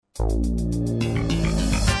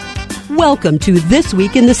Welcome to This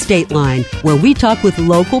Week in the Stateline, where we talk with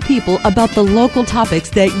local people about the local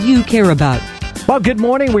topics that you care about. Well, good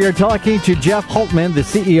morning. We are talking to Jeff Hultman, the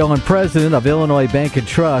CEO and president of Illinois Bank and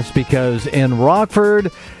Trust, because in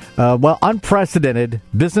Rockford, unprecedented,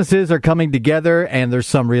 businesses are coming together, and there's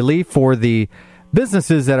some relief for the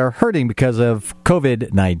businesses that are hurting because of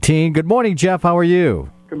COVID-19. Good morning, Jeff. How are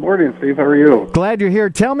you? Good morning, Steve. How are you? Glad you're here.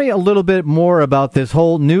 Tell me a little bit more about this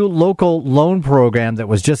whole new local loan program that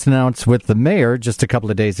was just announced with the mayor just a couple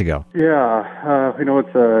of days ago. Yeah, we know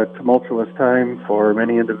it's a tumultuous time for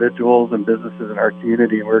many individuals and businesses in our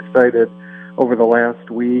community. We're excited. Over the last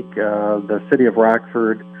week, the city of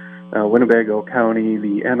Rockford, Winnebago County,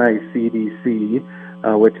 the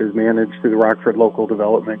NICDC, which is managed through the Rockford Local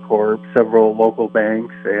Development Corp., several local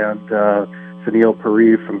banks, and Sunil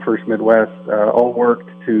Parikh from First Midwest all worked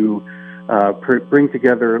to bring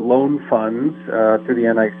together loan funds through the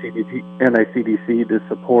NICDC to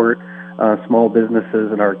support small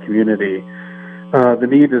businesses in our community. The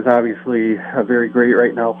need is obviously very great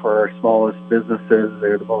right now for our smallest businesses.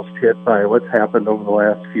 They're the most hit by what's happened over the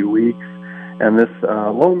last few weeks. And this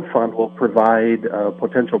loan fund will provide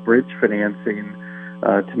potential bridge financing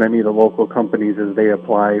to many of the local companies as they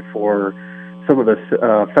apply for some of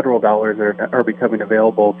the federal dollars that are becoming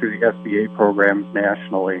available through the SBA programs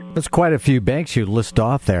nationally. There's quite a few banks you list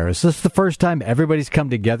off there. Is this the first time everybody's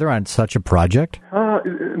come together on such a project?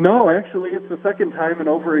 No, actually, it's the second time in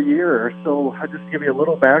over a year. So I'll just give you a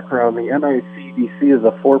little background. The NICDC is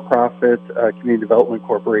a for-profit community development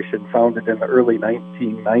corporation founded in the early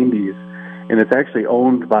 1990s. And it's actually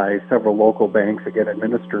owned by several local banks, again,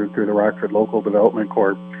 administered through the Rockford Local Development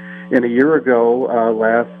Corp. And a year ago,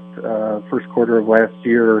 first quarter of last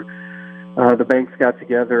year, the banks got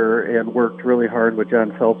together and worked really hard with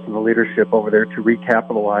John Phelps and the leadership over there to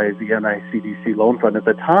recapitalize the NICDC loan fund. At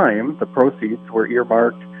the time, the proceeds were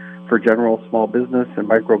earmarked for general small business and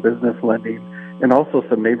micro business lending, and also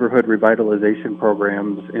some neighborhood revitalization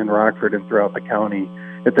programs in Rockford and throughout the county.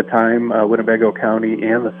 At the time, Winnebago County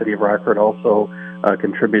and the city of Rockford also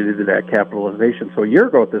contributed to that capitalization. So a year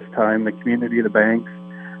ago at this time, the community, the banks,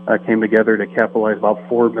 came together to capitalize about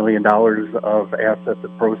 $4 million of assets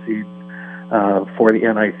and proceeds for the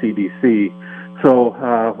NICDC. So,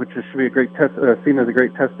 which should be a great seen as a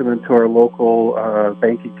great testament to our local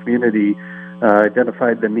banking community.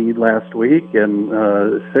 Identified the need last week, and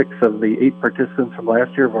 6 of the 8 participants from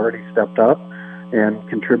last year have already stepped up and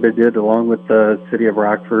contributed, along with the city of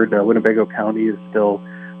Rockford. Winnebago County is still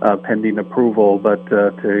pending approval, but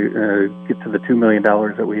to get to the $2 million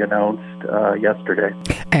that we announced yesterday.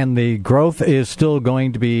 And the growth is still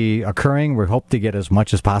going to be occurring. We hope to get as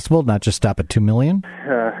much as possible, not just stop at $2 million.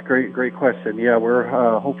 Great question. Yeah, we're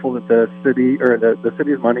hopeful that the city or the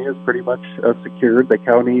city's money is pretty much secured. The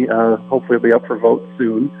county hopefully will be up for vote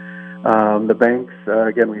soon. The banks,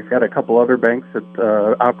 again, we've had a couple other banks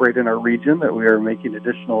that operate in our region that we are making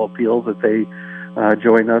additional appeals that they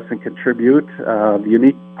join us and contribute. The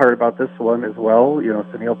unique part about this one as well,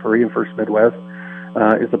 Sunil Parikh and First Midwest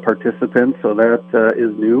is a participant, so that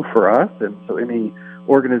is new for us. And so any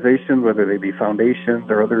organization, whether they be foundations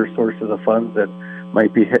or other sources of funds that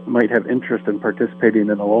might have interest in participating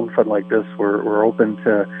in a loan fund like this, we're open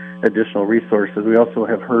to additional resources. We also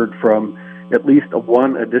have heard from at least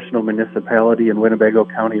one additional municipality in Winnebago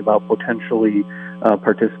County about potentially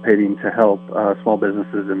participating to help small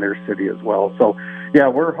businesses in their city as well. So, yeah,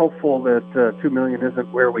 we're hopeful that $2 million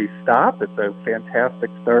isn't where we stop. It's a fantastic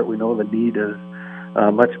start. We know the need is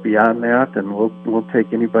much beyond that, and we'll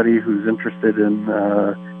take anybody who's interested in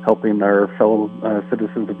helping our fellow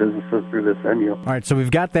citizens and businesses through this venue. All right, so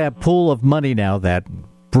we've got that pool of money now that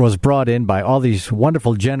was brought in by all these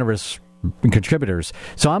wonderful, generous contributors.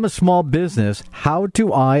 So I'm a small business. How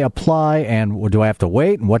do I apply, and do I have to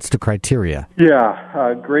wait, and what's the criteria?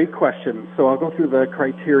 Yeah, great question. So I'll go through the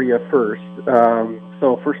criteria first.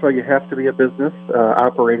 So first of all, you have to be a business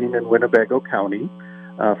operating in Winnebago County,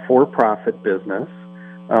 for-profit business,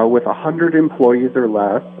 with 100 employees or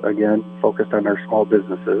less, again, focused on our small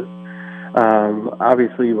businesses.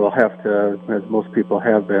 Obviously, we'll have to, as most people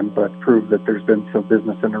have been, but prove that there's been some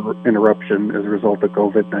business interruption as a result of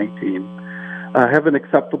COVID-19. Have an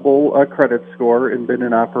acceptable credit score and been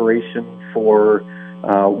in operation for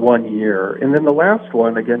 1 year. And then the last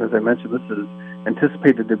one, again, as I mentioned, this is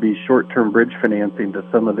anticipated to be short-term bridge financing to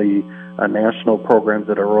some of the national programs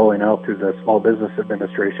that are rolling out through the Small Business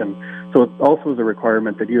Administration. So it also is a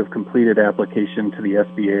requirement that you have completed application to the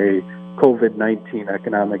SBA COVID-19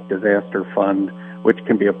 Economic Disaster Fund, which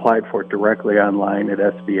can be applied for directly online at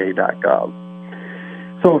sba.gov.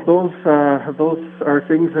 So if those are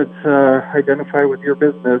things that identify with your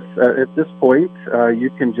business, at this point,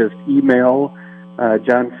 you can just email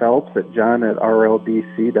John Phelps at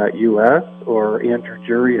john@rlbc.us or Andrew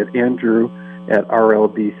Jury at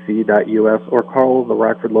andrew@rlbc.us or call the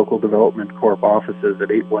Rockford Local Development Corp offices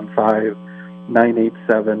at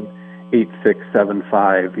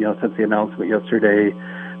 815-987-8675. Since the announcement yesterday,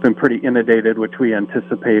 been pretty inundated, which we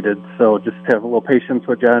anticipated. So just have a little patience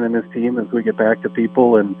with John and his team as we get back to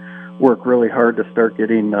people and work really hard to start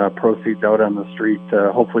getting proceeds out on the street,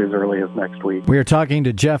 hopefully as early as next week. We are talking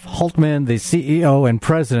to Jeff Hultman, the CEO and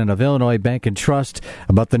president of Illinois Bank and Trust,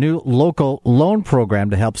 about the new local loan program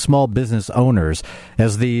to help small business owners.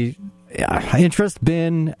 Has the interest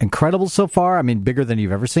been incredible so far? I mean, bigger than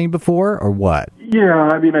you've ever seen before, or what? Yeah,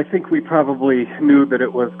 I mean, I think we probably knew that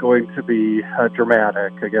it was going to be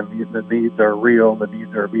dramatic. Again, the needs are real, the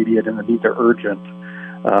needs are immediate, and the needs are urgent.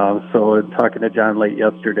 So in talking to John late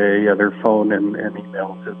yesterday, their phone and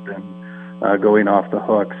emails have been going off the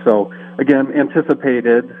hook. So again,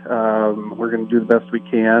 anticipated. We're going to do the best we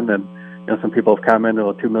can, and some people have commented,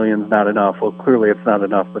 "Well, $2 million is not enough." Well, clearly it's not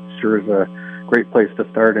enough, but sure is a great place to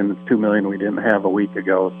start, and it's $2 million we didn't have a week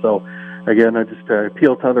ago. So again, I just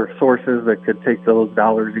appeal to other sources that could take those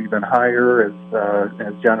dollars even higher. As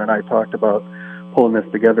John and I talked about pulling this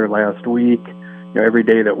together last week, every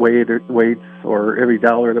day that waits or every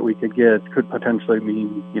dollar that we could get could potentially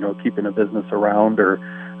mean, keeping a business around or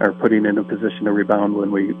putting in a position to rebound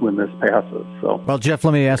when this passes. So, well, Jeff,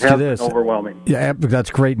 let me ask you this. Overwhelming. Yeah,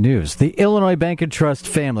 that's great news. The Illinois Bank and Trust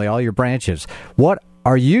family, all your branches, what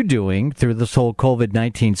are you doing through this whole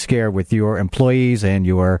COVID-19 scare with your employees and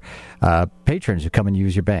your patrons who come and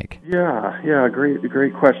use your bank? Yeah,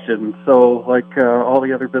 great question. So, like all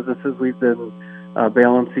the other businesses, we've been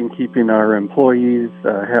balancing keeping our employees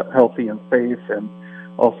healthy and safe, and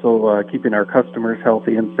also keeping our customers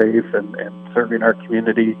healthy and safe, and serving our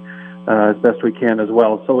community as best we can as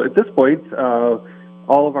well. So at this point,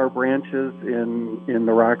 all of our branches in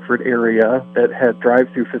the Rockford area that had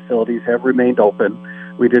drive-through facilities have remained open.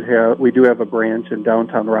 We do have a branch in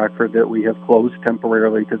downtown Rockford that we have closed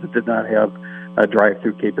temporarily because it did not have a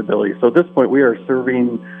drive-through capability. So at this point, we are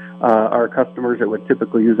serving our customers that would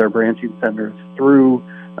typically use our branching centers through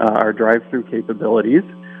our drive-through capabilities.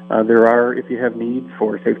 There are, if you have need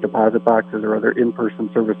for safe deposit boxes or other in-person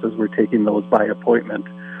services, we're taking those by appointment.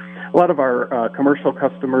 A lot of our commercial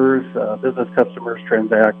customers, business customers,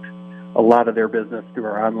 transact a lot of their business through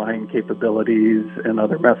our online capabilities and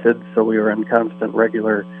other methods, so we are in constant,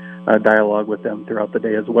 regular dialogue with them throughout the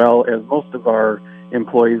day, as well as most of our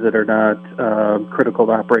employees that are not critical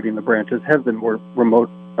to operating the branches have been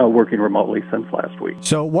working remotely since last week.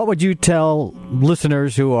 So what would you tell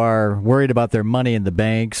listeners who are worried about their money in the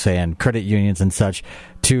banks and credit unions and such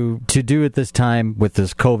to do at this time with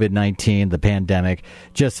this COVID-19, the pandemic?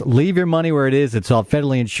 Just leave your money where it is. It's all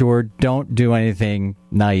federally insured. Don't do anything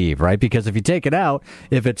naive, right? Because if you take it out,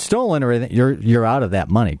 if it's stolen or anything, you're out of that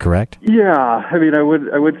money, correct? Yeah, I mean, I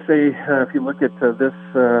would say if you look at this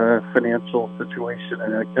financial situation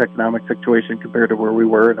and economic situation compared to where we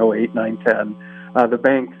were in 08, 9, 10, the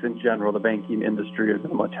banks in general, the banking industry is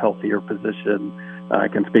in a much healthier position. I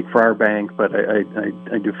can speak for our bank, but I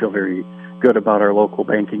do feel very good about our local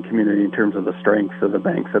banking community in terms of the strengths of the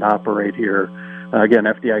banks that operate here. Again,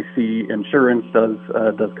 FDIC insurance does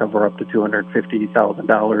cover up to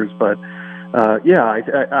 $250,000, but I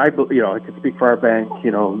can speak for our bank.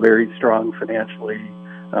 Very strong financially,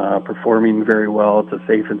 performing very well. It's a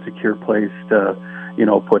safe and secure place to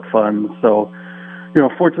put funds. So.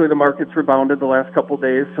 Fortunately, the market's rebounded the last couple of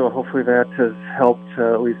days, so hopefully that has helped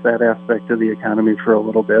at least that aspect of the economy for a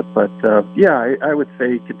little bit. But, I would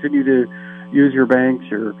say continue to use your banks,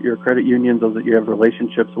 your credit unions, those that you have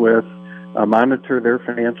relationships with, monitor their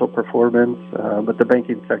financial performance, but the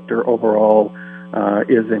banking sector overall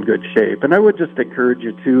is in good shape. And I would just encourage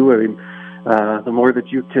you to, the more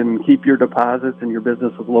that you can keep your deposits and your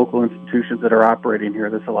business with local institutions that are operating here,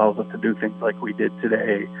 this allows us to do things like we did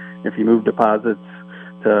today. If you move deposits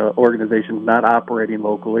to organizations not operating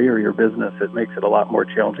locally or your business, it makes it a lot more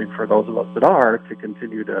challenging for those of us that are to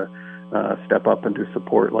continue to step up and do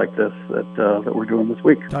support like this that we're doing this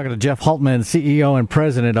week. Talking to Jeff Hultman, CEO and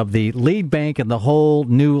president of the Lead Bank and the whole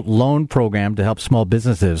new loan program to help small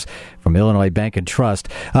businesses from Illinois Bank and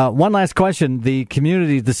Trust. One last question. The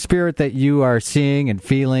community, the spirit that you are seeing and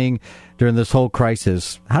feeling during this whole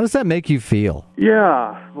crisis, how does that make you feel?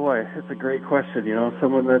 Yeah, boy, it's a great question.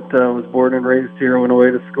 Someone that was born and raised here, went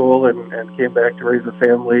away to school and came back to raise a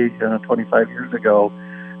family 25 years ago.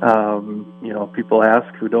 People ask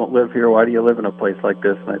who don't live here, why do you live in a place like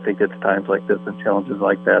this? And I think it's times like this and challenges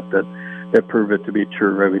like that that prove it to be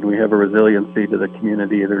true. I mean, we have a resiliency to the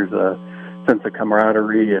community. There's a sense of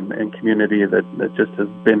camaraderie and community that just has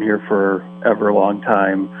been here for ever a long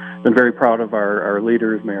time. Been very proud of our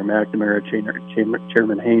leaders, Mayor McNamara,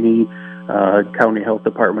 Chairman Haney, County Health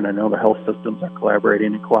Department. I know the health systems are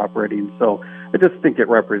collaborating and cooperating. So I just think it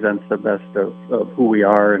represents the best of who we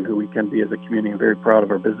are and who we can be as a community. I'm very proud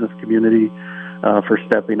of our business community for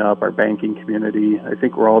stepping up, our banking community. I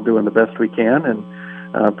think we're all doing the best we can and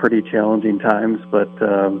pretty challenging times, but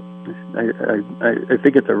I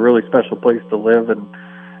think it's a really special place to live and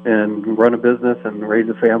run a business and raise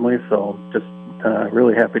a family. So just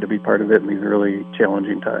really happy to be part of it in these really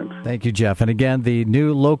challenging times. Thank you, Jeff. And again, the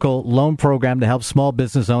new local loan program to help small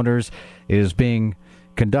business owners is being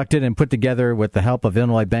conducted and put together with the help of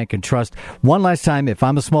Illinois Bank and Trust. One last time, if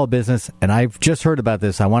I'm a small business and I've just heard about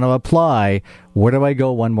this, I want to apply, where do I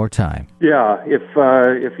go one more time? Yeah, if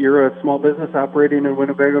you're a small business operating in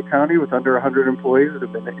Winnebago County with under 100 employees that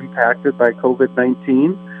have been impacted by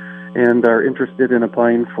COVID-19 and are interested in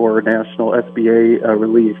applying for national SBA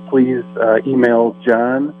relief, please email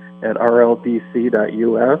John at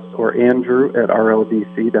rldc.us or Andrew at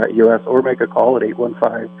rldc.us or make a call at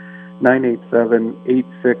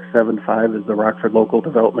 815-987-8675 as the Rockford Local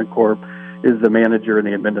Development Corp is the manager and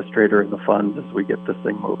the administrator of the funds as we get this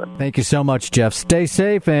thing moving. Thank you so much, Jeff. Stay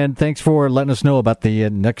safe, and thanks for letting us know about the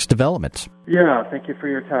next developments. Yeah, thank you for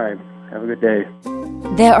your time. Have a good day.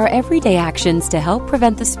 There are everyday actions to help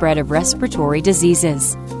prevent the spread of respiratory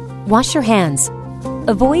diseases. Wash your hands.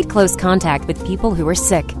 Avoid close contact with people who are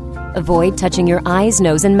sick. Avoid touching your eyes,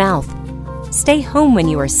 nose, and mouth. Stay home when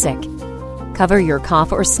you are sick. Cover your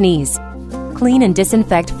cough or sneeze. Clean and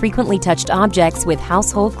disinfect frequently touched objects with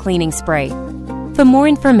household cleaning spray. For more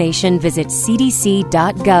information, visit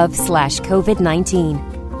cdc.gov/COVID-19.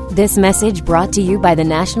 This message brought to you by the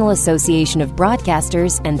National Association of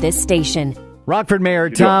Broadcasters and this station. Rockford Mayor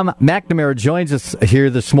Tom McNamara joins us here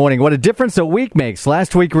this morning. What a difference a week makes.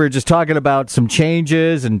 Last week we were just talking about some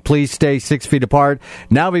changes and please stay 6 feet apart.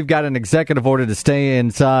 Now we've got an executive order to stay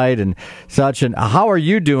inside and such. And how are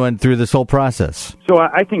you doing through this whole process? So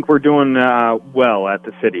I think we're doing well at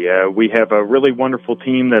the city. We have a really wonderful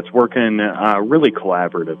team that's working really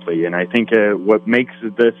collaboratively. And I think what makes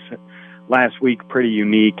this last week pretty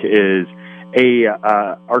unique is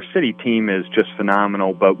our city team is just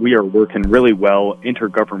phenomenal, but we are working really well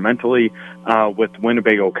intergovernmentally with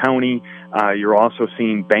Winnebago County. You're also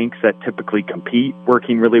seeing banks that typically compete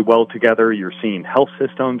working really well together. You're seeing health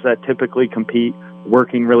systems that typically compete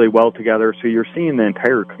working really well together. So you're seeing the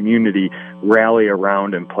entire community rally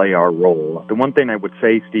around and play our role. The one thing I would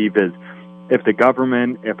say, Steve, is if the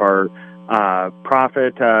government, if our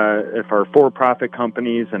if our for-profit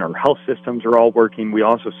companies and our health systems are all working, we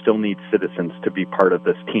also still need citizens to be part of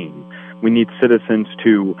this team. We need citizens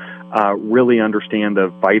to really understand the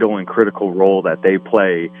vital and critical role that they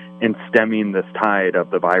play in stemming this tide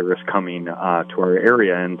of the virus coming to our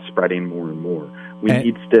area and spreading more and more. We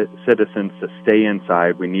need citizens to stay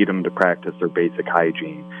inside. We need them to practice their basic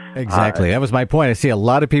hygiene. Exactly. That was my point. I see a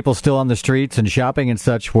lot of people still on the streets and shopping and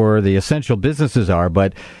such where the essential businesses are.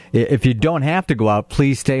 But if you don't have to go out,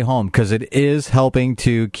 please stay home because it is helping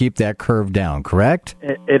to keep that curve down, correct?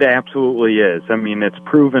 It absolutely is. I mean, it's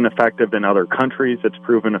proven effective in other countries. It's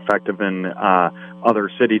proven effective in other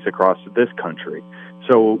cities across this country.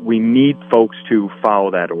 So we need folks to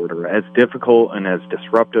follow that order. As difficult and as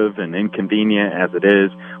disruptive and inconvenient as it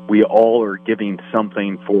is, we all are giving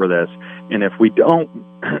something for this. And if we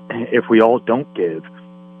all don't give,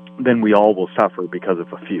 then we all will suffer because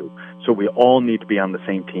of a few. So we all need to be on the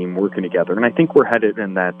same team working together. And I think we're headed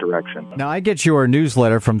in that direction. Now, I get your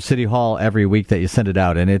newsletter from City Hall every week that you send it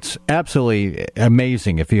out, and it's absolutely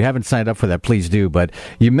amazing. If you haven't signed up for that, please do. But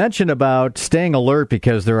you mentioned about staying alert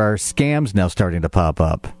because there are scams now starting to pop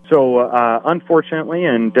up. So, unfortunately,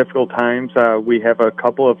 in difficult times, we have a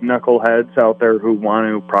couple of knuckleheads out there who want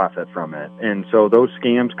to profit from it. And so those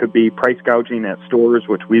scams could be price gouging at stores,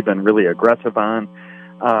 which we've been really aggressive on.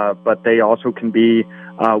 But they also can be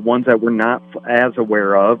ones that we're not as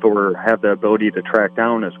aware of or have the ability to track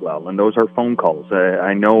down as well. And those are phone calls.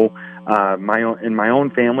 I know in my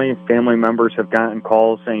own family members have gotten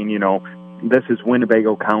calls saying, you know, this is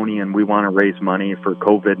Winnebago County and we want to raise money for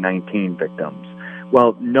COVID-19 victims.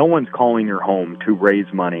 Well, no one's calling your home to raise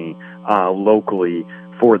money locally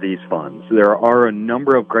for these funds. There are a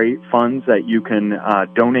number of great funds that you can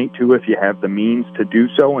donate to if you have the means to do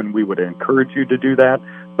so, and we would encourage you to do that,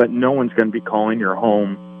 but no one's going to be calling your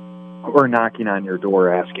home or knocking on your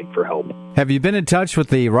door asking for help. Have you been in touch with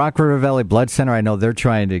the Rock River Valley Blood Center? I know they're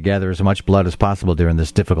trying to gather as much blood as possible during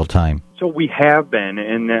this difficult time. So we have been,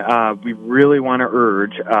 and we really want to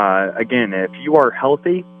urge, again, if you are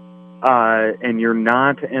healthy and you're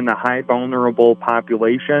not in the high vulnerable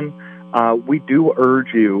population, we do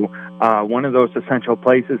urge you, one of those essential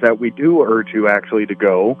places that we do urge you actually to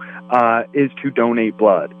go is to donate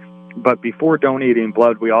blood. But before donating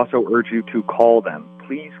blood, we also urge you to call them.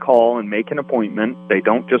 Please call and make an appointment. They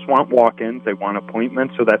don't just want walk-ins. They want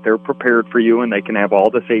appointments so that they're prepared for you and they can have all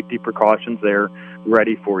the safety precautions there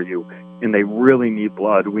ready for you. And they really need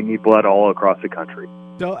blood. We need blood all across the country.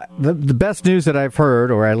 So the best news that I've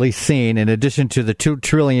heard, or at least seen, in addition to the $2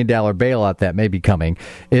 trillion bailout that may be coming,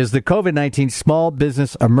 is the COVID-19 Small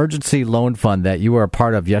Business Emergency Loan Fund that you were a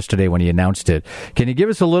part of yesterday when you announced it. Can you give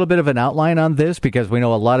us a little bit of an outline on this? Because we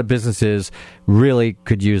know a lot of businesses really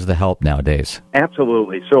could use the help nowadays.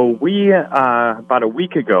 Absolutely. So we, about a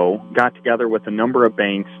week ago, got together with a number of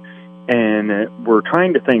banks, and we're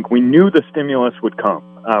trying to think. We knew the stimulus would come.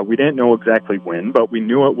 We didn't know exactly when, but we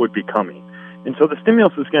knew it would be coming. And so the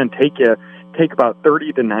stimulus is going to take about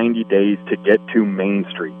 30 to 90 days to get to Main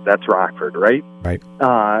Street. That's Rockford, right? Right.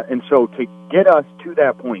 And so to get us to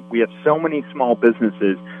that point, we have so many small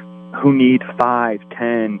businesses who need $5,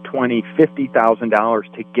 $10, $20,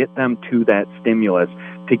 $50,000 to get them to that stimulus,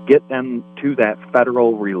 to get them to that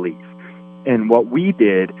federal relief. And what we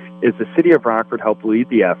did is the city of Rockford helped lead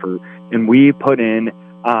the effort, and we put in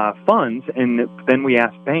funds, and then we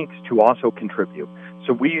asked banks to also contribute.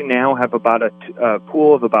 So we now have about a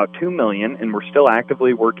pool of about $2 million, and we're still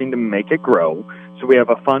actively working to make it grow. So we have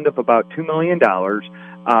a fund of about $2 million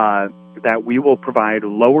that we will provide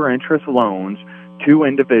lower interest loans to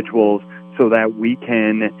individuals so that we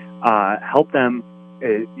can help them,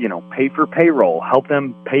 pay for payroll, help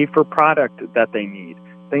them pay for product that they need,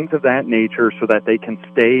 things of that nature, so that they can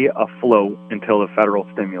stay afloat until the federal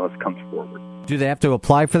stimulus comes forward. Do they have to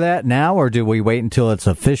apply for that now, or do we wait until it's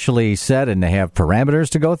officially set and they have parameters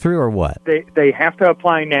to go through, or what? They have to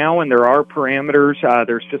apply now, and there are parameters.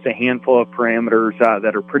 There's just a handful of parameters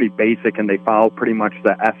that are pretty basic, and they follow pretty much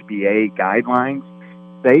the SBA guidelines.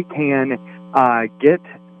 They can get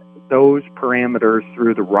those parameters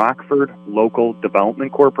through the Rockford Local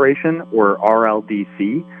Development Corporation, or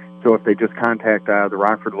RLDC. So if they just contact the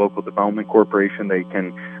Rockford Local Development Corporation, they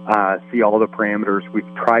can see all the parameters. We've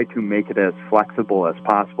tried to make it as flexible as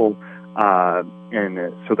possible,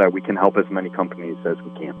 and so that we can help as many companies as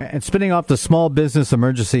we can. And spinning off the Small Business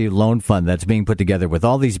Emergency Loan Fund that's being put together with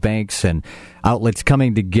all these banks and outlets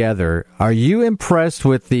coming together, are you impressed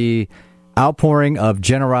with the outpouring of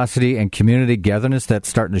generosity and community togetherness that's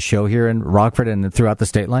starting to show here in Rockford and throughout the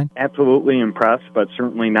state line? Absolutely impressed, but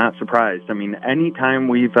certainly not surprised. I mean, anytime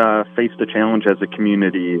we've faced a challenge as a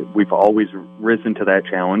community, we've always risen to that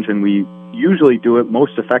challenge, and we usually do it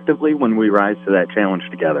most effectively when we rise to that challenge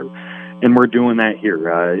together. And we're doing that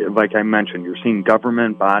here. Like I mentioned, you're seeing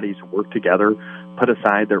government bodies work together, put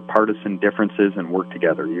aside their partisan differences and work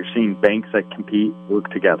together. You're seeing banks that compete work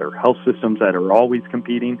together, health systems that are always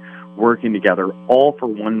competing working together, all for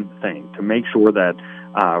one thing, to make sure that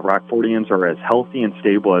Rockfordians are as healthy and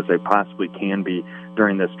stable as they possibly can be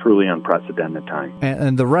during this truly unprecedented time.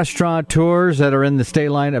 And the restaurateurs that are in the state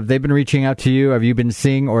line, have they been reaching out to you? Have you been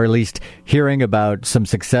seeing or at least hearing about some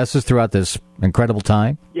successes throughout this incredible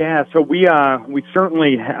time? Yeah, so we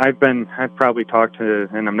certainly, I've probably talked to,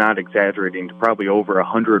 and I'm not exaggerating, to probably over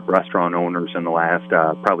 100 restaurant owners in the last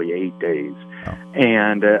probably 8 days. Oh.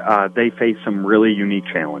 And they face some really unique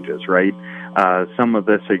challenges, right? Some of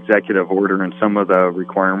this executive order and some of the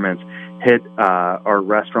requirements hit our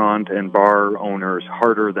restaurant and bar owners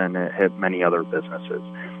harder than it hit many other businesses.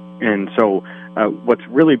 And so what's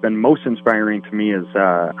really been most inspiring to me is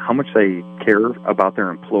how much they care about their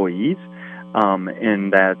employees,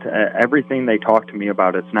 and that everything they talk to me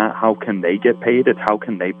about, it's not how can they get paid, it's how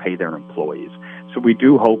can they pay their employees. So we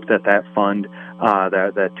do hope that fund,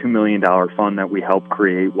 that $2 million fund that we help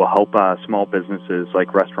create, will help small businesses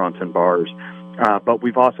like restaurants and bars. But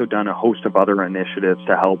we've also done a host of other initiatives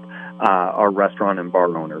to help our restaurant and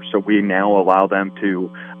bar owners. So we now allow them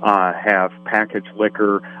to have packaged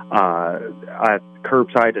liquor at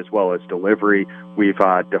curbside as well as delivery. We've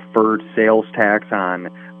deferred sales tax on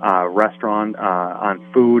restaurant, on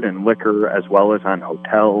food and liquor, as well as on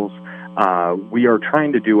hotels. We are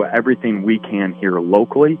trying to do everything we can here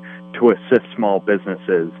locally to assist small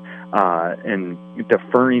businesses in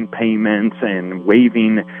deferring payments and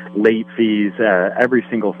waiving late fees, every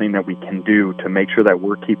single thing that we can do to make sure that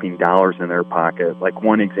we're keeping dollars in their pocket. Like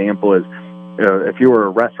one example is if you were a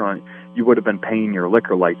restaurant, you would have been paying your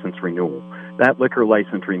liquor license renewal. that liquor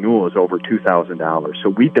license renewal is over $2,000. So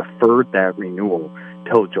we deferred that renewal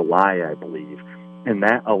till July, I believe. And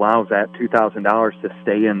that allows that $2,000 to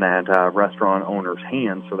stay in that restaurant owner's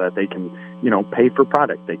hands so that they can, pay for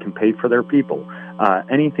product. They can pay for their people.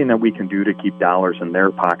 Anything that we can do to keep dollars in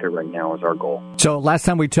their pocket right now is our goal. So last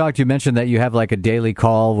time we talked, you mentioned that you have like a daily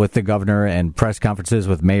call with the governor and press conferences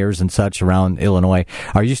with mayors and such around Illinois.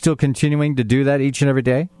 Are you still continuing to do that each and every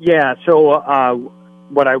day? Yeah. So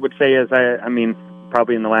what I would say is, I mean,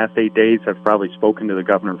 probably in the last 8 days, I've probably spoken to the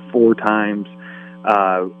governor 4 times.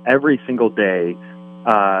 Every single day,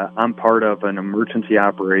 I'm part of an emergency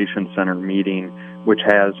operations center meeting, which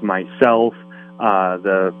has myself,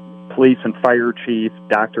 the police and fire chief,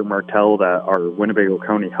 Dr. Martell, our Winnebago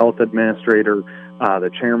County Health Administrator,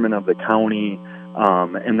 the chairman of the county,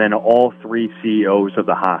 and then all 3 CEOs of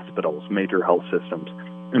the hospitals, major health systems.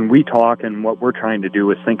 And we talk, and what we're trying to do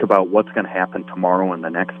is think about what's going to happen tomorrow and the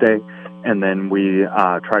next day, and then we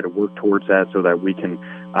try to work towards that so that we can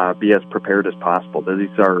be as prepared as possible.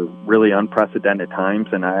 These are really unprecedented times,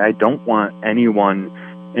 and I don't want anyone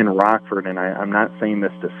in Rockford, and I'm not saying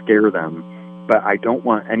this to scare them, but I don't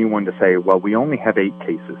want anyone to say, well, we only have 8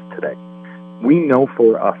 cases today. We know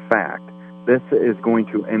for a fact this is going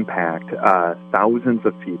to impact thousands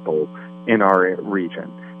of people in our region.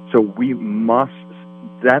 So we must,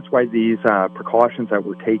 that's why these precautions that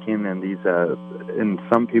we're taking and these, and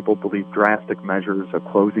some people believe drastic measures of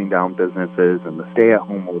closing down businesses and the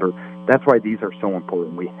stay-at-home order, that's why these are so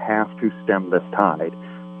important. We have to stem this tide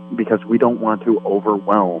because we don't want to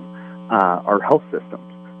overwhelm our health systems.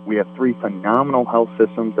 We have 3 phenomenal health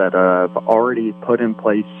systems that have already put in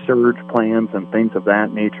place surge plans and things of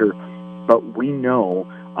that nature, but we know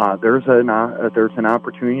there's an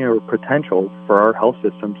opportunity or potential for our health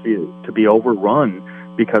systems to be overrun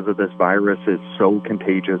because of this virus is so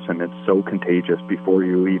contagious, and it's so contagious before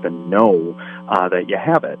you even know that you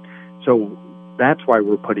have it. So that's why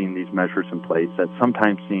we're putting these measures in place that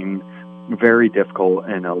sometimes seem very difficult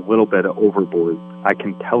and a little bit overboard. I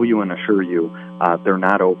can tell you and assure you they're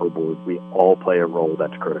not overboard. We all play a role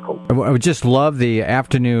that's critical. I would just love the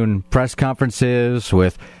afternoon press conferences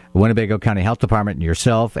with Winnebago County Health Department and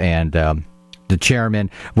yourself and the chairman.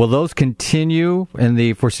 Will those continue in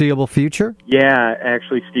the foreseeable future? Yeah,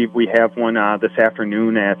 actually, Steve, we have one this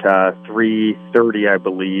afternoon at 3:30, I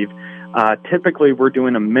believe. Typically, we're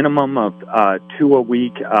doing a minimum of 2 a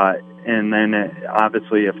week, and then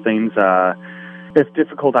obviously if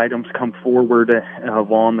difficult items come forward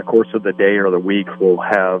along the course of the day or the week, we'll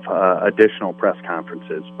have additional press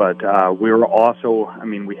conferences. But we're also,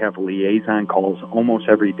 we have liaison calls almost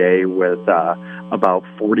every day with about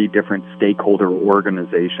 40 different stakeholder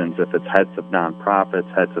organizations, if it's heads of nonprofits,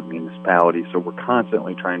 heads of municipalities. So we're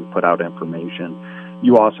constantly trying to put out information.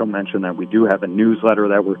 You also mentioned that we do have a newsletter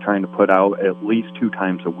that we're trying to put out at least 2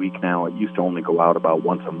 times a week now. It used to only go out about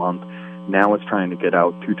once a month. Now it's trying to get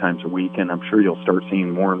out 2 times a week, and I'm sure you'll start seeing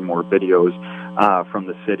more and more videos from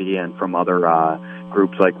the city and from other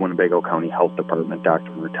groups like Winnebago County Health Department.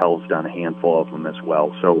 Dr. Martell's done a handful of them as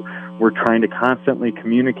well. So we're trying to constantly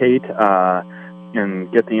communicate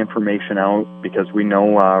and get the information out because we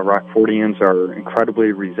know Rockfordians are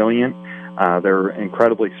incredibly resilient. They're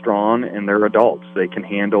incredibly strong, and they're adults. They can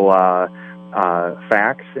handle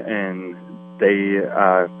facts, and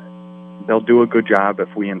they'll do a good job if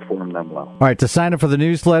we inform them well. All right, to sign up for the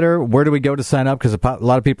newsletter, where do we go to sign up? Because a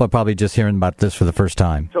lot of people are probably just hearing about this for the first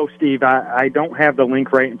time. So, Steve, I don't have the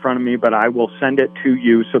link right in front of me, but I will send it to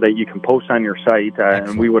you so that you can post on your site,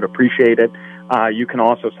 and we would appreciate it. You can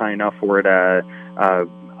also sign up for it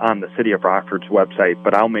on the City of Rockford's website,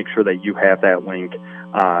 but I'll make sure that you have that link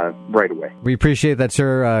right away. We appreciate that,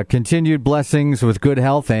 sir. Continued blessings with good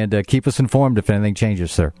health, and keep us informed if anything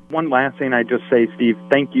changes, sir. One last thing I'd just say, Steve,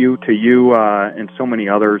 thank you to you and so many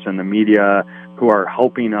others in the media who are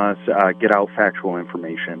helping us get out factual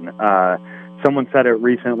information. Someone said it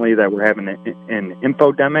recently that we're having an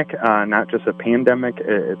infodemic, not just a pandemic.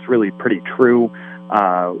 It's really pretty true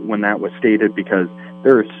when that was stated because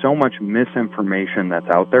there is so much misinformation that's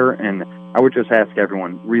out there, and I would just ask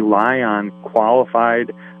everyone, rely on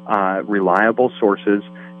qualified, reliable sources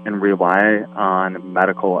and rely on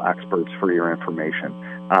medical experts for your information.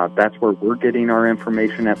 That's where we're getting our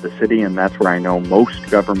information at the city, and that's where I know most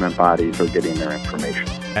government bodies are getting their information.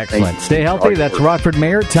 Excellent. Stay healthy. That's Rockford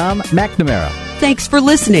Mayor Tom McNamara. Thanks for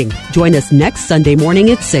listening. Join us next Sunday morning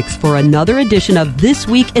at 6 for another edition of This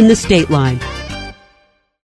Week in the Stateline.